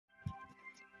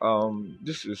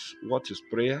This is What is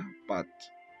Prayer, Part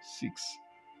 6.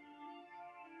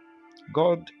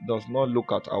 God does not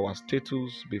look at our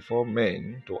status before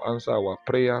men to answer our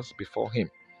prayers before Him.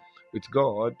 With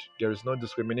God, there is no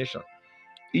discrimination.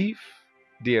 If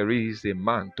there is a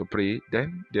man to pray,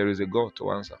 then there is a God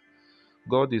to answer.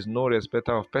 God is no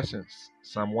respecter of persons.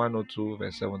 Psalm 102,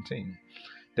 verse 17.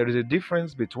 There is a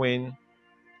difference between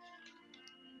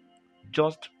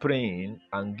just praying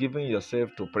and giving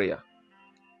yourself to prayer.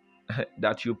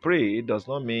 That you pray does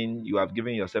not mean you have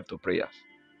given yourself to prayers.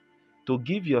 To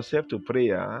give yourself to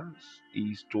prayers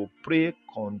is to pray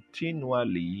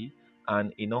continually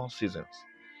and in all seasons.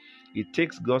 It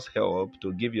takes God's help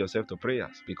to give yourself to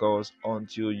prayers, because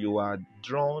until you are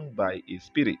drawn by a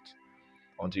spirit,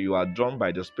 until you are drawn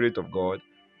by the Spirit of God,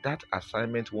 that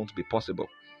assignment won't be possible.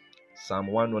 Psalm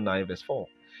 109 verse 4.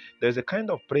 There's a kind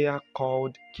of prayer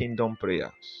called kingdom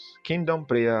prayers. Kingdom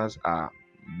prayers are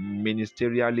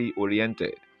ministerially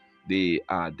oriented. They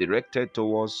are directed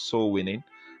towards soul winning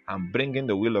and bringing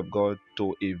the will of God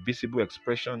to a visible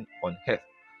expression on earth.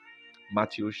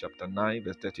 Matthew chapter 9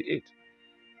 verse 38.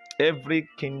 Every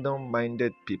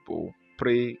kingdom-minded people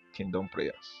pray kingdom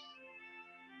prayers.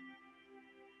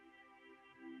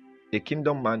 A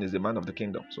kingdom man is a man of the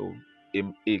kingdom. So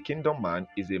a kingdom man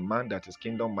is a man that is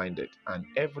kingdom-minded, and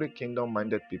every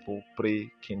kingdom-minded people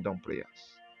pray kingdom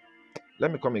prayers.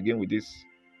 Let me come again with this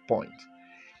point.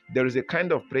 There is a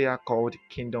kind of prayer called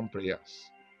kingdom prayers.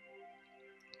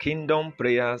 Kingdom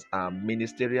prayers are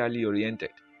ministerially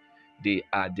oriented. They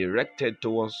are directed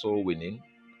towards soul winning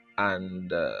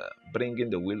and bringing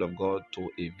the will of God to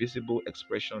a visible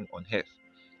expression on earth.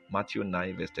 Matthew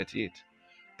 9 verse 38.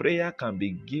 Prayer can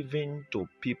be given to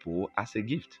people as a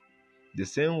gift. The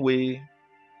same way,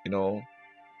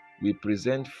 we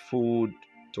present food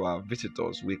to our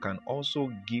visitors, we can also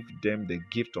give them the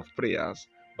gift of prayers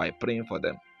by praying for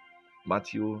them.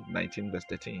 Matthew 19 verse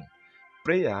 13.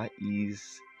 Prayer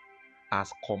is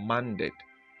as commanded.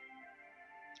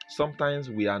 Sometimes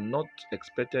we are not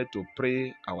expected to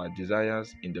pray our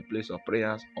desires in the place of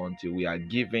prayers until we are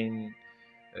given,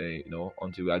 a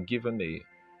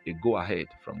go ahead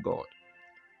from God.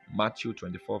 Matthew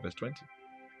 24 verse 20.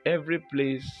 Every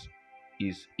place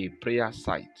is a prayer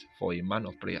site for a man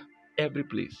of prayer. Every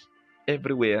place,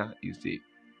 everywhere is a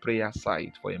prayer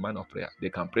site for a man of prayer. They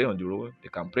can pray on the road, they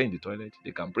can pray in the toilet,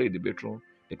 they can pray in the bedroom,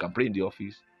 they can pray in the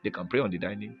office, they can pray on the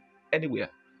dining, anywhere.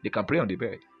 They can pray on the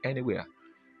bed, anywhere.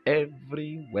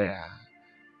 Everywhere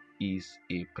is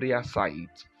a prayer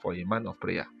site for a man of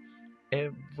prayer.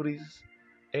 Every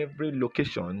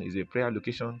location is a prayer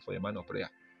location for a man of prayer.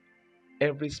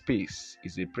 Every space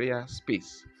is a prayer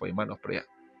space for a man of prayer.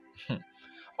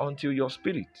 Until your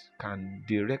spirit can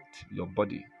direct your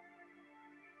body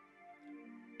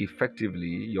effectively,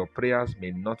 your prayers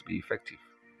may not be effective.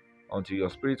 Until your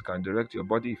spirit can direct your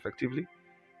body effectively,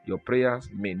 your prayers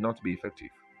may not be effective.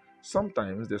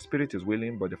 Sometimes the spirit is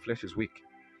willing, but the flesh is weak.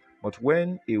 But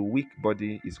when a weak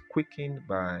body is quickened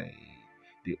by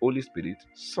the Holy Spirit,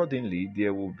 suddenly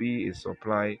there will be a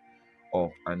supply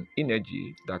of an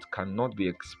energy that cannot be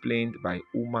explained by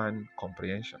human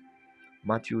comprehension.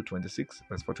 Matthew 26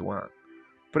 verse 41.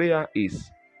 Prayer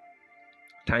is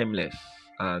timeless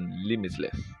and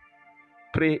limitless.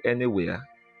 Pray anywhere,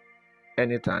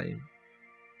 anytime,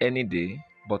 any day,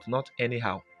 but not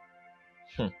anyhow.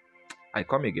 I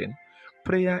come again.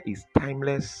 Prayer is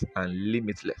timeless and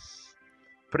limitless.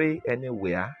 Pray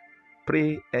anywhere,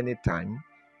 pray anytime,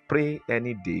 pray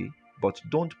any day, but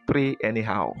don't pray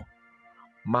anyhow.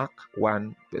 Mark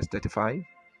 1 verse 35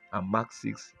 and Mark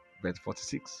 6 verse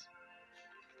 46.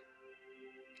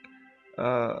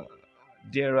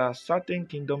 There are certain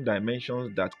kingdom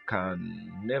dimensions that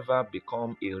can never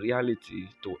become a reality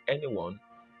to anyone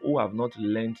who have not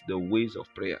learned the ways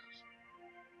of prayer.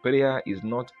 Prayer is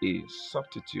not a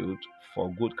substitute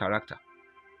for good character.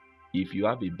 If you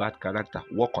have a bad character,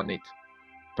 work on it.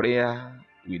 Prayer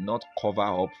will not cover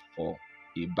up for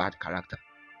a bad character.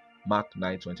 Mark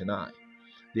 9:29.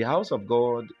 The house of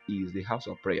God is the house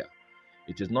of prayer.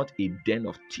 It is not a den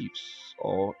of thieves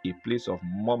or a place of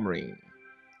murmuring.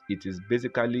 It is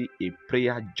basically a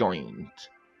prayer joint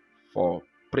for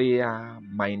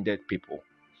prayer-minded people.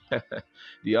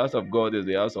 The house of God is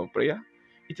the house of prayer.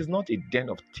 It is not a den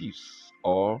of thieves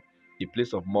or a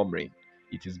place of murmuring.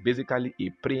 It is basically a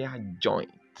prayer joint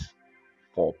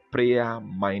for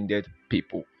prayer-minded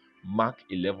people. Mark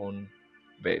 11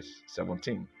 verse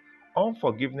 17.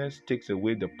 Unforgiveness takes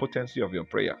away the potency of your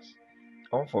prayers.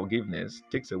 Unforgiveness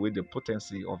takes away the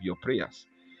potency of your prayers.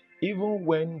 Even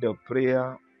when the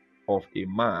prayer of a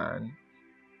man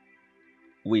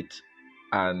with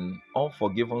an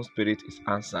unforgiven spirit is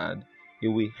answered, he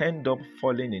will end up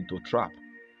falling into trap.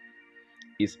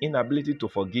 His inability to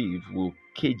forgive will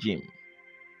cage him.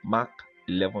 Mark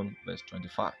 11 verse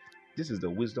 25. This is the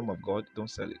wisdom of God. Don't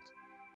sell it.